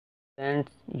Friends,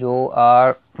 you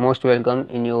are most welcome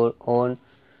in your own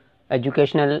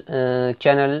educational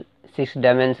channel 6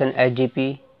 Dimension S.G.P.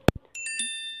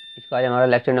 इसका आज हमारा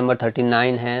lecture number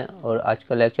 39 है और आज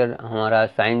का लेक्चर हमारा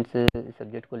साइंस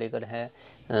सब्जेक्ट को लेकर है।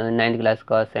 9th क्लास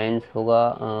का साइंस होगा।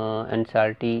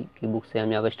 एनसीईआरटी की बुक से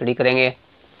हम यहाँ पर स्टडी करेंगे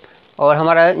और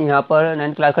हमारा यहाँ पर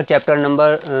 9th क्लास का चैप्टर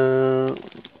नंबर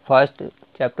फर्स्ट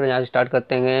चैप्टर यहाँ से स्टार्ट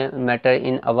करते हैं, matter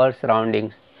in our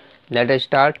surroundings. Let us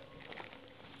start.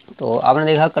 तो आपने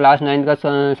देखा क्लास 9 का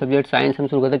सब्जेक्ट साइंस हम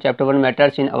शुरू करते हैं chapter 1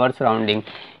 matters in our surrounding,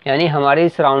 यानी हमारी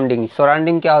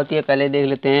सराउंडिंग क्या होती है पहले देख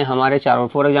लेते हैं। हमारे चारों,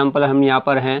 फॉर एग्जांपल हम यहाँ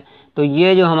पर हैं तो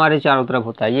ये जो हमारे चारों तरफ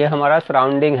होता है ये हमारा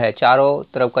सराउंडिंग है। चारों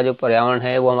तरफ का जो पर्यावरण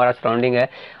है वो हमारा सराउंडिंग है।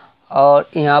 और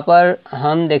यहाँ पर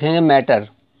हम देखेंगे मैटर,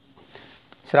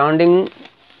 सराउंडिंग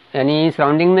यानी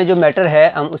सराउंडिंग में जो मैटर है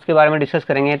हम उसके बारे में डिस्कस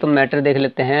करेंगे। तो मैटर देख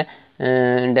लेते हैं,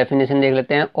 डेफिनेशन देख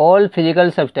लेते हैं। ऑल फिजिकल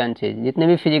सब्सटेंसेज, जितने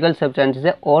भी फिजिकल सब्सटेंसेज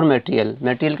है और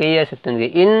मटेरियल कही है सब्सटेंस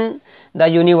इन द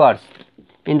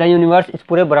यूनिवर्स, इस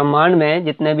पूरे ब्रह्मांड में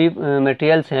जितने भी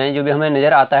मटेरियल्स हैं जो भी हमें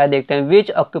नज़र आता है देखते हैं,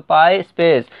 विच ऑक्यूपाई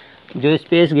स्पेस, जो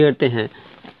स्पेस घेरते हैं,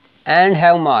 एंड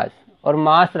हैव मास, और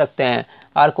मास रखते हैं,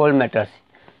 आर कॉल्ड मैटर्स,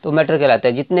 तो मैटर कहलाता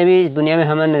है। जितने भी इस दुनिया में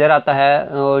हमें नज़र आता है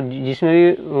और जिसमें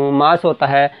भी मास होता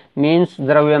है मीन्स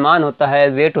द्रव्यमान होता है,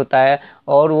 वेट होता है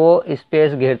और वो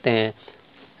स्पेस घेरते हैं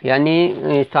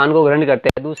यानी स्थान को ग्रहण करते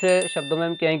हैं। दूसरे शब्दों में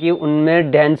हम कहें कि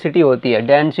उनमें डेंसिटी होती है।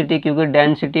 डेंसिटी क्योंकि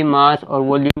डेंसिटी मास और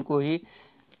वॉल्यूम को ही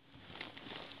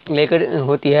लेकर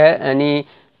होती है, यानी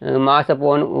मास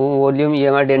अपॉन वॉल्यूम, ये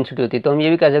हमारी डेंसिटी होती है। तो हम ये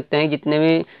भी कह सकते हैं जितने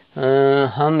भी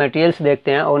हम मटेरियल्स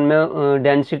देखते हैं उनमें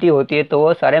डेंसिटी होती है तो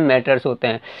वो सारे मैटर्स होते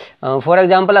हैं। फॉर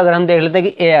एग्जांपल अगर हम देख लेते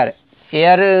हैं कि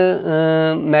एयर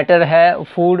मैटर है,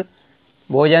 फूड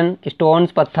भोजन,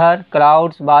 स्टोन्स पत्थर,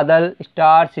 क्लाउड्स बादल,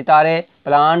 स्टार सितारे,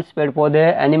 प्लांट्स पेड़ पौधे,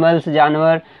 एनिमल्स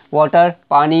जानवर, वाटर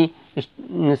पानी,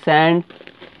 सैंड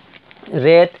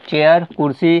रेत, चेयर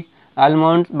कुर्सी,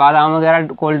 आलमंड बादाम वगैरह,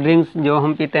 कोल्ड ड्रिंक्स जो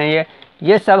हम पीते हैं,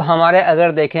 ये सब हमारे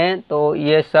अगर देखें तो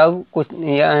ये सब कुछ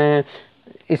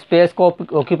स्पेस को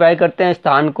ऑक्यूपाई करते हैं,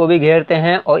 स्थान को भी घेरते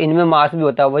हैं और इनमें मास भी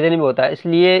होता है, वजन भी होता है,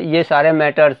 इसलिए ये सारे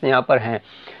मैटर्स यहाँ पर हैं।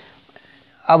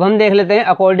 अब हम देख लेते हैं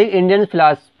अकॉर्डिंग इंडियन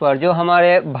फिलासफर, जो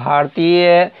हमारे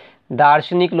भारतीय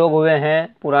दार्शनिक लोग हुए हैं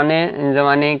पुराने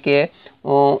ज़माने के,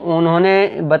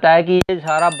 उन्होंने बताया कि ये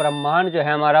सारा ब्रह्मांड जो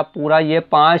है हमारा पूरा ये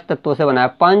 5 तत्वों से बना है।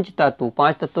 5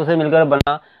 तत्वों से मिलकर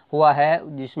बना हुआ है,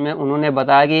 जिसमें उन्होंने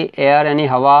बताया कि एयर यानी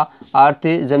हवा, अर्थ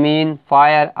ज़मीन,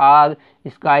 फायर आग,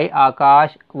 स्काई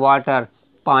आकाश, वाटर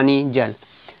पानी जल,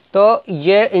 तो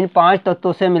ये इन 5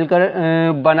 तत्वों से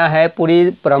मिलकर बना है पूरी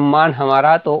ब्रह्मांड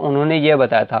हमारा, तो उन्होंने ये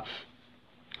बताया था।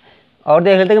 और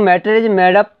देख लेते हैं कि matter is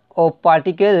made up of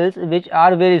particles which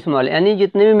are very small, यानी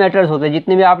जितने भी मैटर्स होते हैं,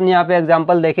 जितने भी आपने यहाँ पे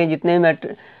एग्जांपल देखें, जितने भी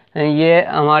मैटर ये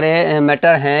हमारे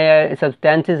मैटर हैं या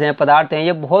सब्सटेंसेस हैं, पदार्थ हैं,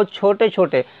 ये बहुत छोटे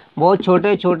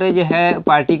छोटे जो है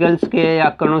पार्टिकल्स के या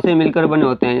कणों से मिलकर बने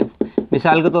होते हैं।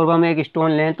 मिसाल के तौर पर हम एक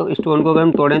स्टोन लें तो स्टोन को अगर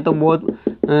हम तोड़ें तो बहुत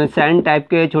सैंड टाइप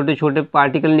के छोटे छोटे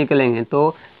पार्टिकल निकलेंगे।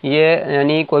 तो ये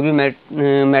यानी कोई भी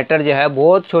मैटर जो है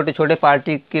बहुत छोटे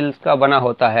पार्टिकल्स का बना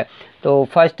होता है। तो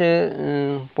फर्स्ट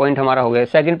पॉइंट हमारा हो गया।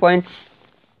 Second point,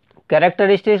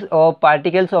 characteristics of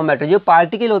particles of matter, जो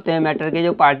पार्टिकल होते हैं मैटर के,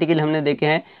 जो पार्टिकल हमने देखे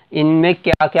हैं इनमें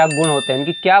क्या क्या गुण होते हैं,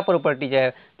 इनकी क्या प्रॉपर्टीज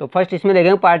है। तो फर्स्ट इसमें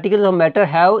देखेंगे particles of matter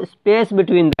have space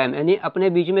between them, यानी अपने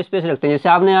बीच में स्पेस रखते हैं। जैसे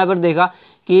आपने यहाँ पर देखा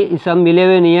कि सब मिले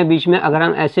हुए नहीं है बीच में, अगर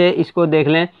हम ऐसे इसको देख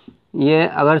लें, ये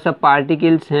अगर सब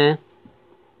पार्टिकल्स हैं,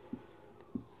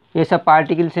 ये सब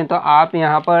पार्टिकल्स हैं, तो आप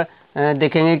यहाँ पर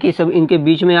देखेंगे कि सब इनके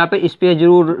बीच में यहाँ पे स्पेस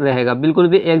जरूर रहेगा, बिल्कुल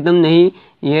भी एकदम नहीं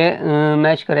ये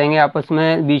मैच करेंगे आपस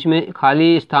में, बीच में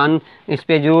खाली स्थान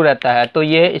स्पेस जरूर रहता है। तो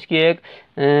ये इसकी एक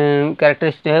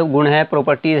कैरेक्टरिस्टिक है, गुण है,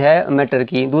 प्रॉपर्टीज है मैटर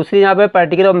की। दूसरी यहाँ पे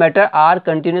particle of matter are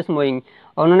continuous moving,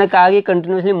 और उन्होंने कहा कि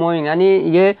कंटिन्यूसली मूविंग यानी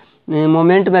ये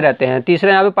मोमेंट में रहते हैं।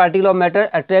 तीसरा यहाँ पे particle of matter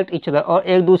attract each other, और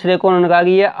एक दूसरे को उन्होंने कहा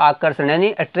कि ये आकर्षण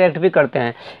यानी अट्रैक्ट भी करते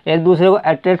हैं, एक दूसरे को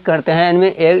अट्रैक्ट करते हैं। इनमें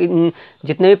एक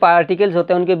जितने भी पार्टिकल्स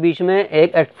होते हैं उनके बीच में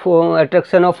एक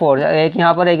अट्रैक्शन ऑफ फोर्स, एक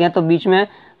यहाँ पर एक है तो बीच में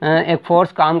एक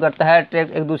फोर्स काम करता है,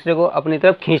 अट्रैक्ट एक दूसरे को अपनी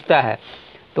तरफ खींचता है।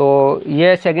 तो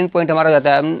ये सेकंड पॉइंट हमारा हो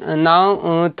जाता है।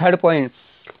 Now third point,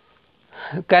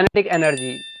 kinetic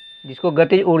energy, जिसको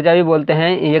गतिज ऊर्जा भी बोलते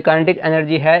हैं, ये काइनेटिक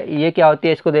एनर्जी है। ये क्या होती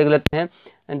है इसको देख लेते हैं।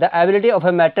 The ability of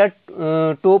a matter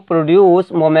to produce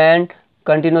moment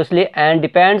continuously and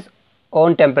depends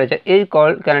on temperature is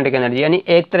called kinetic energy, यानी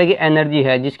एक तरह की एनर्जी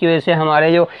है जिसकी वजह से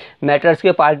हमारे जो मैटर्स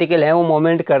के पार्टिकल हैं वो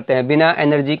मोमेंट करते हैं, बिना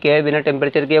एनर्जी के, बिना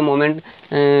टेम्परेचर के मोमेंट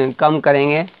कम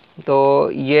करेंगे। तो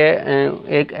ये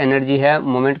एक एनर्जी है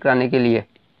मोमेंट कराने के लिए।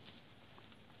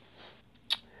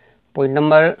 पॉइंट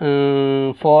नंबर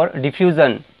 4,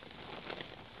 डिफ्यूज़न,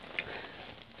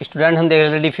 स्टूडेंट हम देख रहे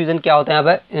हैं डिफ्यूजन क्या होता है। यहाँ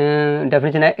पर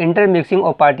डेफिनेशन है, intermixing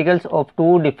of particles of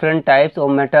to different types of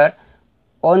matter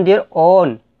on their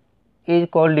own is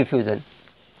called diffusion.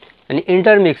 यानी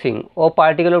intermixing of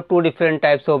particle of to different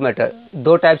types of matter,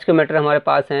 दो टाइप्स के मैटर हमारे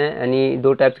पास हैं, यानी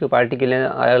दो टाइप्स के पार्टिकल हैं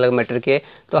अलग अलग मैटर के,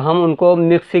 तो हम उनको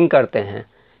मिक्सिंग करते हैं,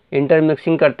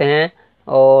 इंटरमिक्सिंग करते हैं।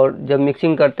 और जब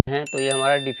मिक्सिंग करते हैं तो ये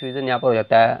हमारा डिफ्यूज़न यहाँ पर हो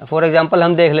जाता है। फॉर एग्जांपल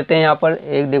हम देख लेते हैं, यहाँ पर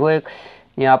एक देखो, एक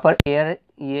यहाँ पर एयर,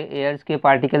 ये एयर्स के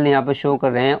पार्टिकल यहाँ पर शो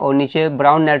कर रहे हैं, और नीचे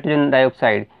ब्राउन नाइट्रोजन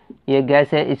डाइऑक्साइड ये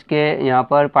गैस है, इसके यहाँ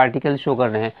पर पार्टिकल शो कर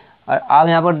रहे हैं। और आप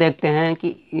यहाँ पर देखते हैं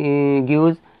कि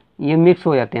ग्यूज ये मिक्स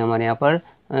हो जाते हैं हमारे यहाँ पर,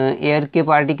 एयर के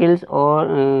पार्टिकल्स और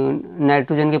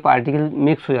नाइट्रोजन के पार्टिकल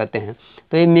मिक्स हो जाते हैं,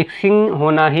 तो ये मिक्सिंग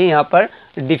होना ही यहाँ पर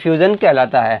डिफ्यूज़न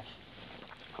कहलाता है।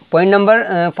 Point number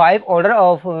 5, order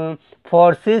of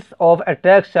forces of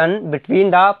attraction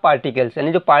between the particles,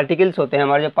 यानी जो पार्टिकल्स होते हैं,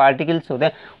 हमारे जो पार्टिकल्स होते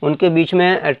हैं उनके बीच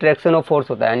में अट्रैक्शन ऑफ फोर्स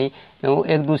होता है, यानी वो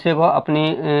एक दूसरे को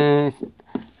अपनी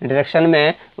डायरेक्शन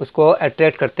में उसको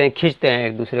अट्रैक्ट करते हैं, खींचते हैं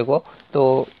एक दूसरे को।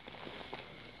 तो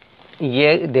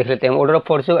ये देख लेते हैं, order of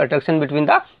force of attraction between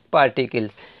the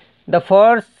particles. The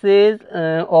forces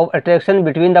of attraction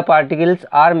between the particles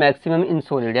are maximum in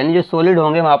solid, यानी जो सॉलिड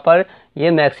होंगे वहाँ पर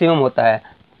ये मैक्सिमम होता है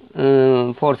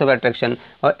फोर्स ऑफ अट्रैक्शन,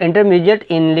 और intermediate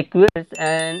in liquids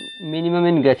and minimum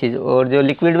in gases, और जो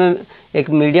लिक्विड में एक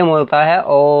मीडियम होता है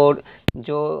और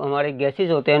जो हमारे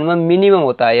गैसेज होते हैं उनमें मिनिमम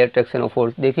होता है अट्रैक्शन ऑफ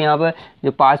फोर्स। देखिए यहाँ पर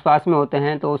जो पास पास में होते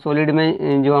हैं, तो सॉलिड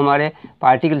में जो हमारे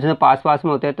पार्टिकल्स में पास पास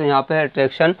में होते हैं तो यहाँ पर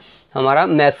अट्रैक्शन हमारा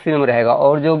मैक्सिमम रहेगा,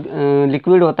 और जो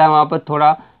लिक्विड होता है वहाँ पर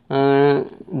थोड़ा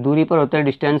दूरी पर होते हैं,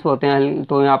 डिस्टेंस पर होते हैं,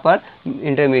 तो यहाँ पर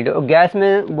इंटरमीडिएट, और गैस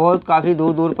में बहुत काफ़ी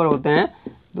दूर दूर पर होते हैं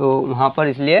तो वहाँ पर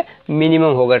इसलिए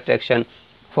मिनिमम होगा अट्रैक्शन।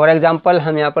 फॉर एग्जांपल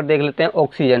हम यहाँ पर देख लेते हैं,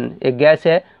 ऑक्सीजन एक गैस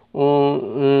है,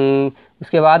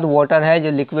 उसके बाद वाटर है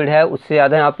जो लिक्विड है, उससे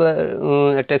ज़्यादा यहाँ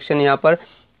पर अट्रैक्शन यहाँ पर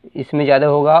इसमें ज़्यादा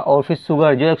होगा, और फिर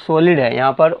शुगर जो एक सॉलिड है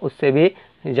यहाँ पर उससे भी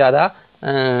ज़्यादा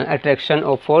अट्रैक्शन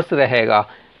ऑफ फोर्स रहेगा।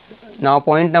 Now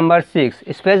point number 6,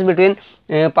 space between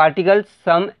particles,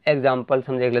 some examples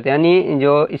हम देख लेते हैं, यानी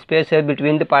जो स्पेस है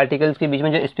बिटवीन द पार्टिकल्स के बीच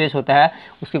में जो स्पेस होता है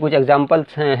उसके कुछ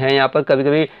एग्जांपल्स हैं यहाँ पर। कभी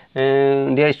कभी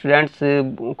डियर स्टूडेंट्स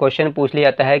क्वेश्चन पूछ लिया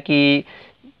जाता है कि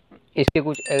इसके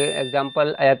कुछ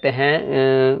एग्जांपल आ जाते हैं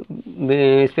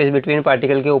स्पेस बिटवीन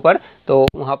पार्टिकल के ऊपर, तो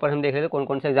वहाँ पर हम देख लेते हैं कौन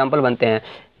कौन से एग्जांपल बनते हैं।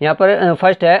 यहाँ पर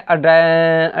फर्स्ट है, अ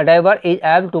driver is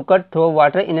able to cut through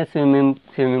water in A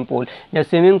swimming pool, जब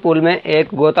स्विमिंग पूल में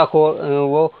एक गोताखोर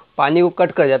वो पानी को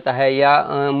कट कर जाता है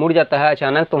या मुड़ जाता है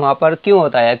अचानक, तो वहाँ पर क्यों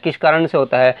होता है, किस कारण से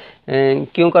होता है,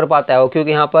 क्यों कर पाता है वो,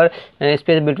 क्योंकि यहाँ पर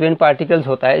स्पेस बिटवीन पार्टिकल्स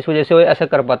होता है, इस वजह से वो ऐसा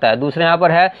कर पाता है। दूसरा यहाँ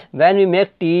पर है, when we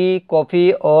make tea,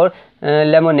 coffee और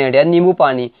लेमोनेड या नींबू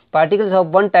पानी, particles of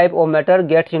one type of matter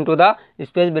gets into the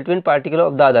space between particle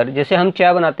of the other. जैसे हम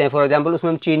चाय बनाते हैं फॉर एग्जांपल,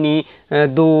 उसमें हम चीनी,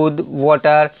 दूध,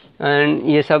 वाटर एंड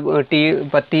ये सब, टी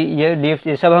पत्ती, ये लीफ,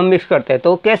 ये सब हम मिक्स करते हैं,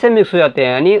 तो कैसे मिक्स हो जाते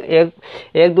हैं, यानी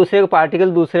एक दूसरे के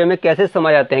पार्टिकल दूसरे में कैसे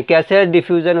समा जाते हैं, कैसे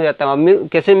डिफ्यूजन हो जाता है,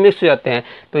 कैसे मिक्स हो जाते हैं,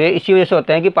 तो ये इसी वजह से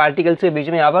होता है कि पार्टिकल्स के बीच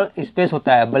में यहाँ पर स्पेस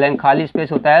होता है, ब्लैंक खाली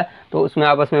स्पेस होता है, तो उसमें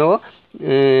आपस में वो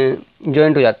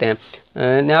जॉइंट हो जाते हैं।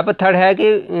 यहाँ पर थर्ड है कि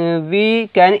we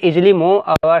can easily move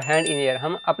our hand in air,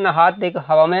 हम अपना हाथ देख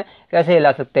हवा में कैसे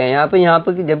हिला सकते हैं। यहाँ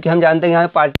पर जबकि हम जानते हैं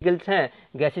यहाँ पार्टिकल्स हैं,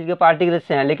 गैसेज के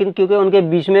पार्टिकल्स हैं, लेकिन क्योंकि उनके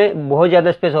बीच में बहुत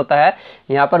ज़्यादा स्पेस होता है,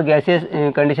 यहाँ पर गैसेज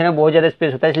कंडीशन में बहुत ज़्यादा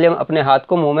स्पेस होता है, इसलिए हम अपने हाथ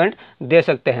को मूवमेंट दे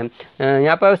सकते हैं।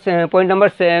 यहाँ पर पॉइंट नंबर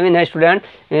 7 है स्टूडेंट,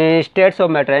 स्टेट्स ऑफ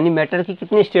मैटर, यानी मैटर की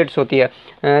कितनी स्टेट्स होती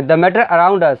है। The matter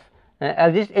around us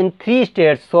exist in 3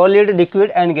 states, solid,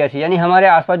 liquid and gas, यानी हमारे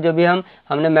आसपास जो भी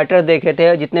हमने मैटर देखे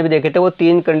थे, जितने भी देखे थे, वो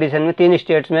 3 कंडीशन में, 3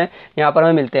 स्टेट्स में यहाँ पर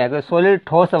हमें मिलते हैं। तो सॉलिड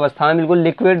ठोस अवस्था में, बिल्कुल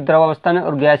लिक्विड द्रव अवस्था में,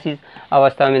 और गैसीय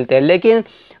अवस्था में मिलते हैं। लेकिन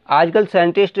आजकल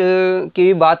साइंटिस्ट की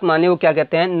भी बात माने, वो क्या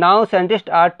कहते हैं, now scientist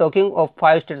are talking of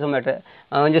 5 states of matter,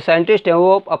 जो साइंटिस्ट हैं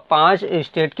वो अब 5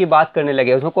 स्टेट की बात करने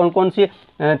लगे। उसमें कौन कौन सी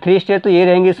 3 स्टेट तो ये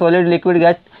रहेंगी, सॉलिड, लिक्विड,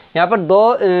 गैस। यहाँ पर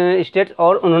 2 स्टेट्स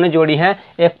और उन्होंने जोड़ी हैं,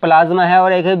 एक प्लाज्मा है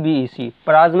और एक है BEC,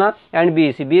 plasma and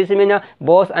BEC. BEC में ना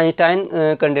बोस आइंस्टाइन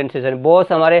कंडेंसेशन,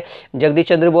 बोस हमारे जगदीश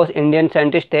चंद्र बोस इंडियन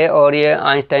साइंटिस्ट थे और ये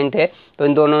आइंस्टाइन थे, तो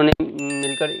इन दोनों ने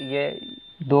मिलकर ये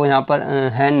 2 यहाँ पर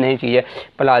है नई चीज़ें।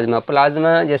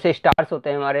 प्लाज्मा जैसे स्टार्स होते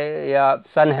हैं हमारे या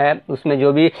सन है, उसमें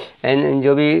जो भी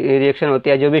रिएक्शन होती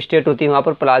है, जो भी स्टेट होती है, वहाँ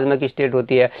पर प्लाज्मा की स्टेट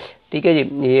होती है। ठीक है जी,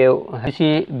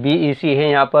 ये बीईसी है,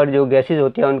 यहाँ पर जो गैसेज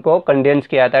होती है उनको कंडेंस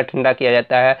किया जाता है, ठंडा किया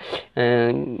जाता है,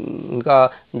 उनका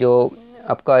जो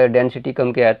आपका डेंसिटी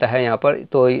कम किया जाता है यहाँ पर।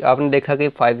 तो आपने देखा कि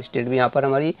 5 स्टेट भी यहाँ पर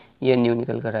हमारी ये न्यू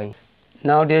निकल कर आई।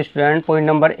 Now dear student, point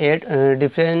number 8,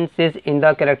 differences in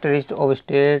the characteristic of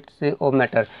states of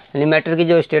matter. यानी मैटर की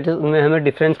जो स्टेट है उनमें हमें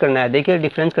डिफरेंस करना है। देखिए,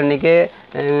 डिफरेंस करने के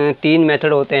 3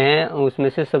 मेथड होते हैं, उसमें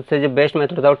से सबसे जो बेस्ट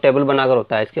मेथड होता है वो टेबल बनाकर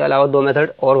होता है। इसके अलावा 2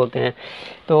 मेथड और होते हैं।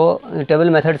 तो टेबल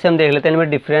मेथड से हम देख लेते हैं इनमें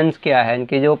डिफरेंस क्या है,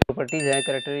 इनकी जो प्रॉपर्टीज़ हैं,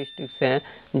 कैरेक्टरिस्टिक्स हैं,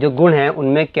 जो गुण हैं,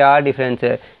 उनमें क्या डिफरेंस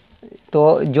है। तो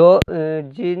जो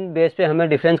जिन बेस पे हमें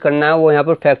डिफरेंस करना है वो यहाँ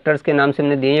पर फैक्टर्स के नाम से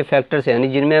हमने दिए। ये फैक्टर्स हैं, यानी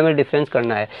जिनमें हमें डिफरेंस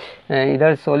करना है।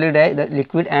 इधर सॉलिड है, इधर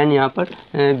लिक्विड एंड यहाँ पर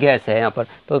गैस है यहाँ पर।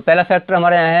 तो पहला फैक्टर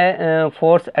हमारे यहाँ है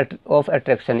फोर्स ऑफ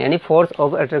अट्रैक्शन, यानी फोर्स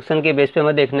ऑफ अट्रैक्शन के बेस पे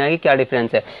हमें देखना है कि क्या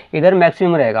डिफरेंस है। इधर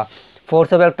मैक्सिमम रहेगा,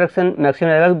 फोर्स ऑफ अट्रैक्शन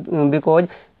मैक्सिमम रहेगा, बिकॉज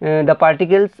द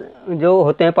पार्टिकल्स जो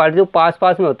होते हैं, पार्टिकल जो पास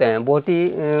पास में होते हैं, बहुत ही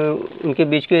उनके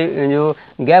बीच के जो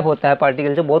गैप होता है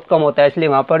पार्टिकल से बहुत कम होता है, इसलिए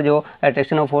वहाँ पर जो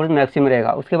अट्रैक्शन ऑफ फोर्स मैक्सिमम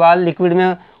रहेगा। उसके बाद लिक्विड में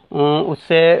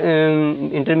उससे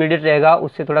इंटरमीडिएट रहेगा,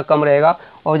 उससे थोड़ा कम रहेगा।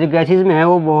 और जो गैसेज में है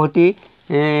वो बहुत ही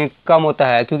कम होता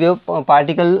है, क्योंकि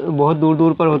पार्टिकल बहुत दूर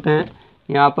दूर पर होते हैं।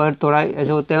 यहाँ पर थोड़ा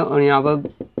ऐसे होते हैं और यहाँ पर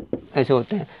ऐसे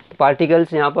होते हैं।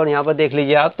 पार्टिकल्स यहाँ पर देख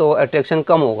लीजिए आप, तो अट्रैक्शन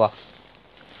कम होगा।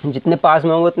 जितने पास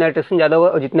में होंगे उतने अट्रैक्शन ज़्यादा होगा,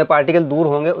 और जितने पार्टिकल दूर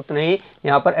होंगे उतने ही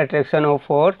यहाँ पर अट्रैक्शन ऑफ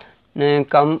फोर्स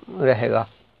कम रहेगा।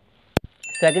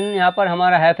 सेकंड यहाँ पर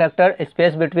हमारा है factor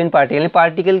space between particle.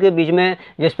 Particle के बीच में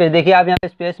जो स्पेस, देखिए आप यहाँ पे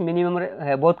स्पेस मिनिमम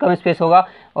है, बहुत कम स्पेस होगा,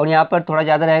 और यहाँ पर थोड़ा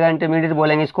ज़्यादा रहेगा, इंटरमीडिएट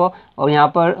बोलेंगे इसको। और यहाँ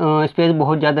पर स्पेस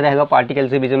बहुत ज़्यादा रहेगा, पार्टिकल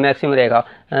के बीच में मैक्सिमम रहेगा।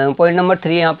 पॉइंट नंबर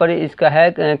 3 यहाँ पर इसका है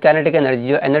काइनेटिक एनर्जी।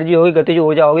 जो एनर्जी होगी, गतिज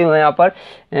ऊर्जा होगी, वह यहाँ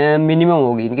पर मिनिमम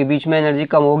होगी, इनके बीच में एनर्जी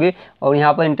कम होगी। और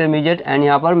यहाँ पर इंटरमीडिएट एंड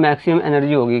यहाँ पर मैक्सिमम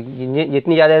एनर्जी होगी।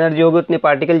 जितनी ज़्यादा एनर्जी होगी उतने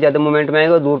पार्टिकल ज़्यादा मूवमेंट में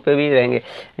आएंगे और दूर पे भी रहेंगे।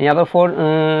 यहाँ पर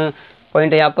 4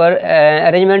 पॉइंट है यहाँ पर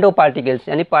अरेंजमेंट ऑफ पार्टिकल्स,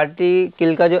 यानी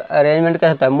पार्टिकल का जो अरेंजमेंट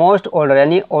कैसा होता है, मोस्ट ऑर्डर,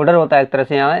 यानी ऑर्डर होता है एक तरह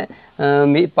से। यहाँ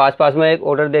पास पास में एक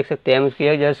ऑर्डर देख सकते हैं हम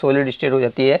उसकी, जैसे सॉलिड स्टेट हो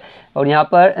जाती है। और यहाँ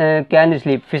पर कैन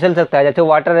स्लिप, फिसल सकता है, जैसे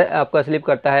वाटर आपका स्लिप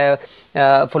करता है,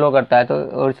 फ्लो करता है, तो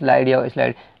और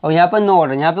स्लाइड। और यहाँ पर नो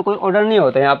ऑर्डर, यहाँ पे कोई ऑर्डर नहीं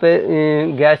होता। यहाँ पे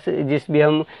गैस जिस भी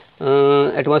हम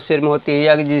एटमॉस्फेयर में होती है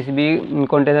या जिस भी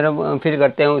कंटेनर में फिल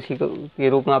करते हैं उसी के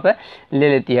रूप में यहाँ पे ले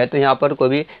लेती है। तो यहाँ पर कोई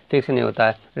भी फिक्स नहीं होता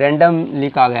है। रैंडम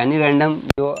लीक आ गया, यानी रैंडम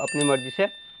जो अपनी मर्जी से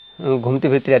घूमती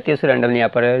फिरती रहती है, उससे रैंडम यहाँ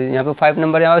पर है। यहाँ पर 5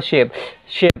 नंबर यहाँ पर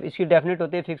शेप इसकी डेफिनेट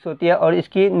होती है, फिक्स होती है, और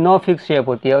इसकी नो फिक्स शेप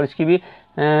होती है। और इसकी भी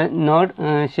नॉट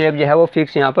शेप जो है वो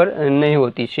फिक्स यहाँ पर नहीं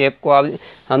होती। शेप को आप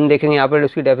हम देखेंगे यहाँ पर,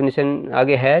 उसकी डेफिनेशन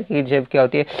आगे है कि शेप क्या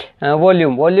होती है।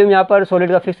 वॉल्यूम यहाँ पर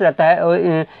सॉलिड का फिक्स रहता है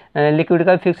और लिक्विड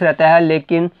का फिक्स रहता है,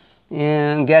 लेकिन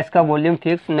गैस का वॉल्यूम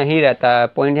फिक्स नहीं रहता है।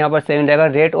 पॉइंट यहाँ पर 7 रहेगा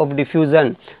रेट ऑफ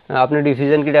डिफ्यूज़न। आपने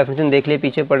डिफ्यूज़न की डेफिनेशन देख ली,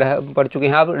 पीछे पढ़ चुके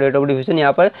हैं आप। रेट ऑफ डिफ्यूज़न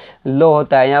यहाँ पर लो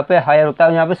होता है, यहाँ पे हायर होता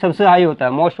है, यहाँ पे सबसे हाई होता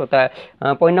है, मोस्ट होता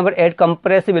है। Point number 8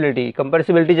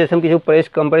 compressibility. जैसे हम किसी को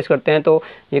कंप्रेस करते हैं तो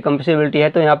ये कंप्रेसिबिलिटी है,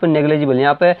 तो यहाँ पर नेग्लिजिबल।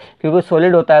 यहाँ पे क्योंकि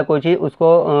सॉलिड होता है कोई चीज़,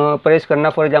 उसको प्रेस करना,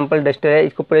 फॉर एग्जाम्पल डस्टर है,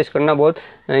 इसको प्रेस करना बहुत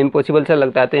इम्पॉसिबल सा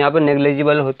लगता है, तो यहाँ पर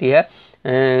नेग्लिजिबल होती है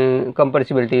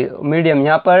कंप्रेसिबिलिटी। मीडियम,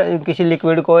 यहाँ पर किसी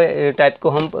लिक्विड को टाइप को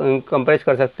हम कंप्रेस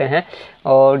कर सकते हैं,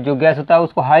 और जो गैस होता है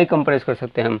उसको हाई कंप्रेस कर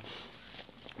सकते हैं हम।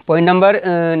 पॉइंट नंबर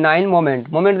 9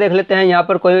 मोमेंट देख लेते हैं। यहाँ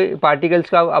पर कोई पार्टिकल्स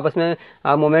का आपस में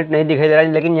मोमेंट नहीं दिखाई दे रहा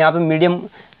है, लेकिन यहाँ पर मीडियम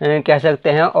कह सकते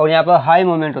हैं, और यहाँ पर हाई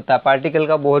मोमेंट होता है, पार्टिकल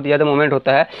का बहुत ज़्यादा मोमेंट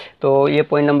होता है। तो ये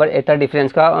पॉइंट नंबर 8 था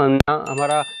डिफरेंस का।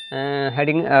 हमारा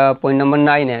हेडिंग पॉइंट नंबर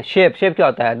 9 है शेप क्या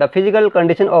होता है, the physical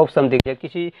condition of something.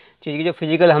 किसी चीज़ की जो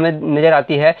फिजिकल हमें नज़र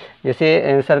आती है,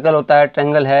 जैसे सर्कल होता है,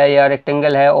 ट्रायंगल है, या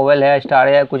रेक्टेंगल है, ओवल है, स्टार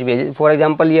है, कुछ भी। फॉर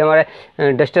एग्जांपल ये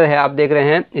हमारे डस्टर है, आप देख रहे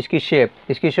हैं, इसकी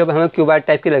शेप हमें क्यूबाइड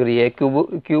टाइप की लग रही है,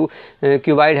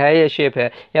 क्यूबाइड है, ये शेप है।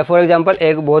 या फॉर एग्जांपल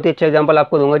एक बहुत ही अच्छा एग्जांपल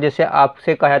आपको दूंगा, जैसे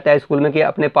आपसे कहा जाता है स्कूल में कि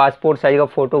अपने पासपोर्ट साइज का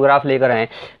फोटोग्राफ लेकर आएँ,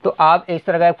 तो आप इस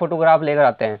तरह का एक फ़ोटोग्राफ लेकर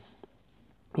आते हैं,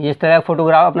 इस तरह का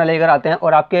फोटोग्राफ अपना लेकर आते हैं,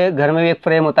 और आपके घर में भी एक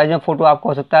फ्रेम होता है जिसमें फ़ोटो आपको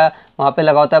हो सकता है वहाँ पे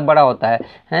लगा होता है, बड़ा होता है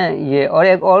हैं ये। और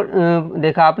एक और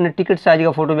देखा आपने टिकट साइज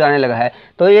का फ़ोटो भी आने लगा है।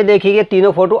 तो ये देखिए कि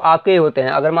तीनों फ़ोटो आपके ही होते हैं।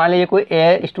 अगर मान लीजिए कोई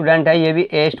ए स्टूडेंट है, ये भी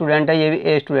ए स्टूडेंट है, ये भी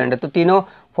ए स्टूडेंट है, तो तीनों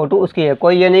फ़ोटो उसकी है।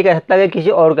 कोई ये नहीं कह सकता कि किसी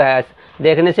और का है।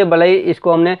 देखने से भले ही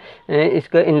इसको हमने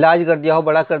इसको इनलार्ज कर दिया हो,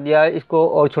 बड़ा कर दिया, इसको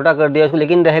और छोटा कर दिया इसको,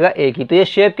 लेकिन रहेगा एक ही, तो ये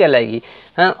शेप कहलाएगी।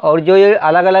 हाँ, और जो ये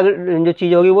अलग अलग जो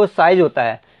चीज़ होगी वो साइज़ होता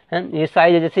है। ये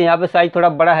साइज़ है, जैसे यहाँ पे साइज़ थोड़ा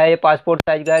बड़ा है, ये पासपोर्ट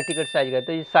साइज़ का है, टिकट साइज़ का है,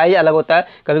 तो ये साइज़ अलग होता है।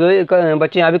 कभी कभी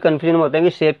बच्चे यहाँ भी कन्फ्यूजन में होते हैं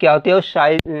कि शेप क्या होती है और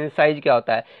साइज़ क्या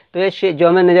होता है। तो ये जो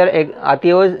हमें नज़र आती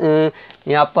है वो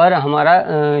यहाँ पर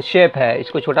हमारा शेप है,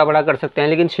 इसको छोटा बड़ा कर सकते हैं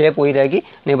लेकिन शेप वही रहेगी,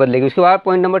 नहीं बदलेगी। उसके बाद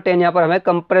पॉइंट नंबर 10 यहाँ पर हमें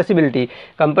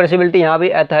कंप्रेसिबिलिटी यहाँ भी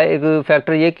आता है एक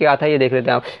फैक्टर, ये क्या था ये देख लेते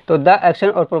हैं आप। तो द एक्शन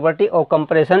और property of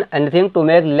compression anything to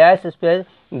make less space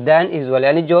than usual,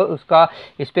 यानी जो उसका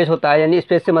स्पेस होता है, यानी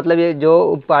स्पेस से मतलब ये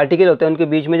जो पार्टिकल होते हैं उनके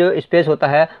बीच में जो स्पेस होता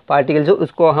है पार्टिकल से,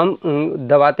 उसको हम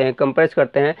दबाते हैं, कंप्रेस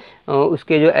करते हैं,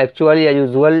 उसके जो एक्चुअल या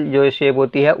यूजुअल जो शेप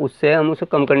होती है उससे हम उसे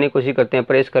कम करने की कोशिश करते हैं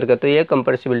प्रेस करके। तो ये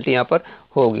कंप्रेसिबिलिटी यहाँ पर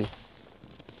होगी।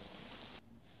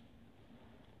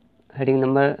 Heading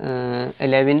number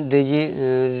 11,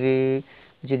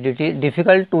 rigidity,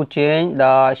 difficult to change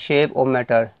the shape of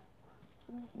matter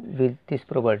with this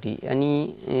property,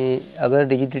 यानी अगर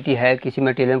रिजिडिटी है किसी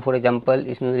मटेरियल में, फॉर एग्जांपल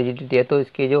इसमें रिजिडिटी है, तो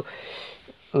इसके जो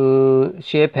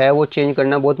शेप है वो चेंज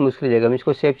करना बहुत मुश्किल है। हम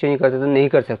इसको शेप चेंज करते तो नहीं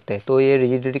कर सकते, तो ये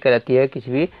रिजिडिटी कहलाती है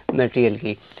किसी भी मटेरियल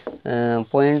की।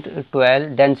 Point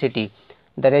 12, density,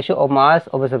 the ratio of mass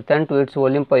of a substance to its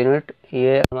volume per unit,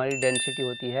 ये हमारी डेंसिटी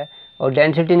होती है। और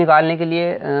डेंसिटी निकालने के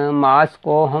लिए मास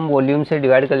को हम वॉल्यूम से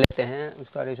डिवाइड कर लेते हैं,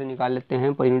 उसका रेशियो निकाल लेते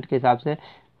हैं पर यूनिट के हिसाब से,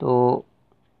 तो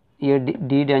ये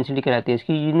डी डेंसिटी कहलाती है।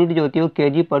 इसकी यूनिट जो होती है वो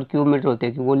केजी पर क्यूब मीटर होती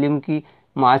है, कि वॉल्यूम की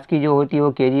मास की जो होती है वो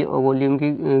केजी और वॉल्यूम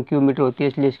की क्यूब मीटर होती है,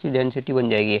 इसलिए इसकी डेंसिटी बन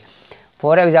जाएगी।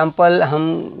 फॉर एग्जांपल हम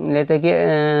लेते हैं कि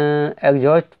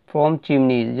एग्जॉस्ट फ्रॉम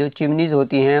चिमनीज, जो चिमनीज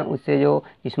होती हैं उससे जो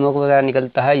स्मोक वगैरह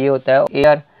निकलता है, ये होता है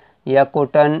एयर या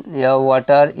कॉटन या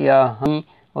वाटर या हनी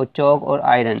और चौक और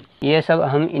आयरन, ये सब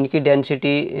हम इनकी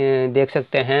डेंसिटी देख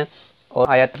सकते हैं। और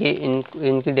आयत की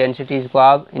इनकी डेंसिटीज़ को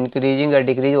आप इंक्रीजिंग या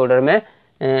डिक्रीज ऑर्डर में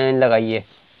लगाइए।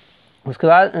 उसके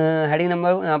बाद हेडिंग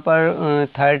नंबर यहाँ पर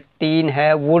 13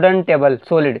 है, वुडन टेबल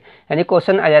सॉलिड, यानी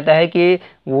क्वेश्चन आ जाता है कि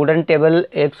वुडन टेबल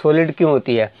एक सॉलिड क्यों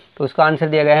होती है, तो उसका आंसर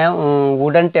दिया गया है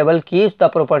wooden table keeps the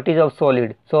properties of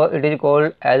solid so it is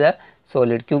called as a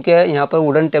solid, क्योंकि यहाँ पर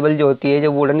वुडन टेबल जो होती है,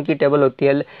 जो वुडन की टेबल होती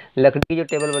है, लकड़ी की जो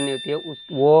टेबल बनी होती है,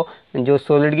 वो जो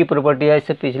सॉलिड की प्रॉपर्टी है,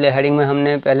 इससे पिछले हेडिंग में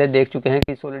हमने पहले देख चुके हैं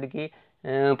कि सॉलिड की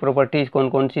प्रॉपर्टीज़ कौन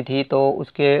कौन सी थी, तो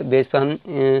उसके बेस पर हम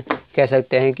कह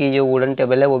सकते हैं कि जो वुडन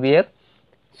टेबल है वो भी एक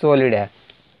सॉलिड है।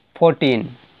 14,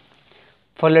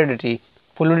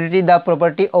 fluidity, the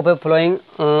property of A flowing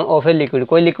of a liquid,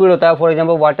 कोई लिक्विड होता है, फॉर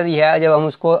एग्जांपल वाटर ही है, जब हम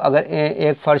उसको अगर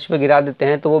एक फर्श पे गिरा देते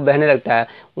हैं तो वो बहने लगता है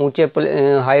ऊंचे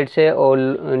हाइट से और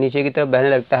नीचे की तरफ बहने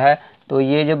लगता है, तो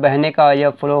ये जो बहने का या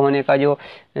फ्लो होने का जो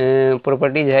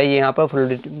प्रॉपर्टीज़ है ये यहाँ पर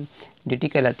फ्लूइडिटी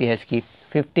कहलाती है इसकी।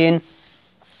 15,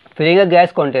 फिलिंग ए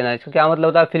गैस कंटेनर, इसका क्या मतलब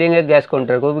होता है, फिलिंग ए गैस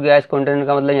कंटेनर, कोई भी गैस कंटेनर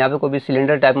का मतलब यहाँ पे कोई भी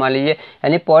सिलेंडर टाइप मान लीजिए,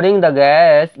 यानी pouring the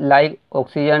gas like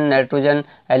oxygen, nitrogen,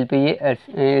 LPG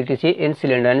etc in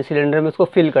cylinder, यानी सिलेंडर में उसको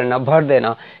फिल करना, भर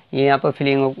देना, ये यहाँ पर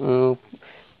फिलिंग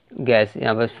गैस।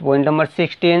 यहाँ पर point number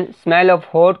 16, smell of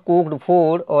hot cooked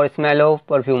food और स्मेल ऑफ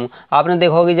परफ्यूम, आपने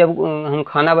देखा होगा जब हम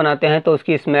खाना बनाते हैं तो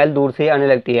उसकी स्मेल दूर से आने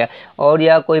लगती है, और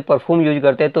या कोई परफ्यूम यूज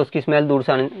करते हैं तो उसकी स्मेल दूर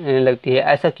से आने लगती है,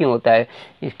 ऐसा क्यों होता है,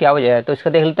 इस क्या वजह है, तो इसका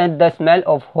देख लेते हैं। The smell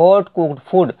of hot cooked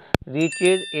food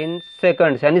reaches in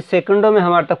seconds, यानी सेकंडों में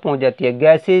हमारे तक पहुँच जाती है।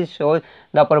 Gases shows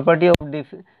the property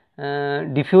of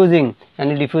diffusing,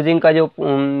 यानी डिफ्यूजिंग का जो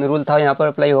रूल था यहाँ पर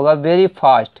अप्लाई होगा, वेरी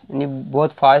फास्ट, यानी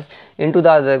बहुत fast, into the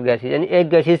other gases, यानी एक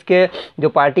गैसेज के जो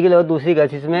पार्टिकल है दूसरी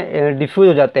गैसेज में डिफ्यूज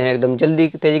हो जाते हैं, एकदम जल्दी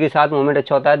तेज़ी के साथ मूवमेंट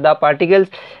अच्छा होता है। The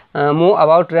particles move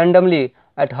about randomly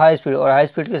at high speed, और हाई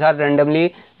स्पीड के साथ रैंडमली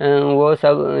वो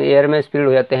सब एयर में स्पीड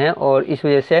हो जाते हैं, और इस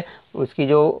वजह से उसकी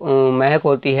जो महक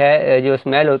होती है, जो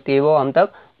स्मेल होती है, वो हम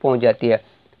तक पहुँच जाती है।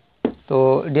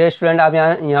 तो डियर स्टूडेंट, आप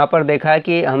यहाँ पर देखा है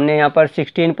कि हमने यहाँ पर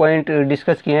 16 पॉइंट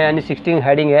डिस्कस किए हैं, यानी 16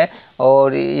 हेडिंग है,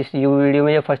 और इस वीडियो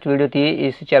में ये फर्स्ट वीडियो थी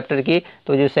इस चैप्टर की,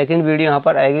 तो जो सेकंड वीडियो यहाँ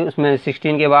पर आएगी उसमें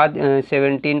 16 के बाद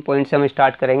 17 पॉइंट से हम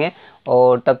स्टार्ट करेंगे,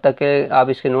 और तब तक आप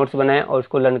इसके नोट्स बनाएं और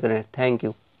उसको लर्न करें। Thank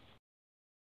you.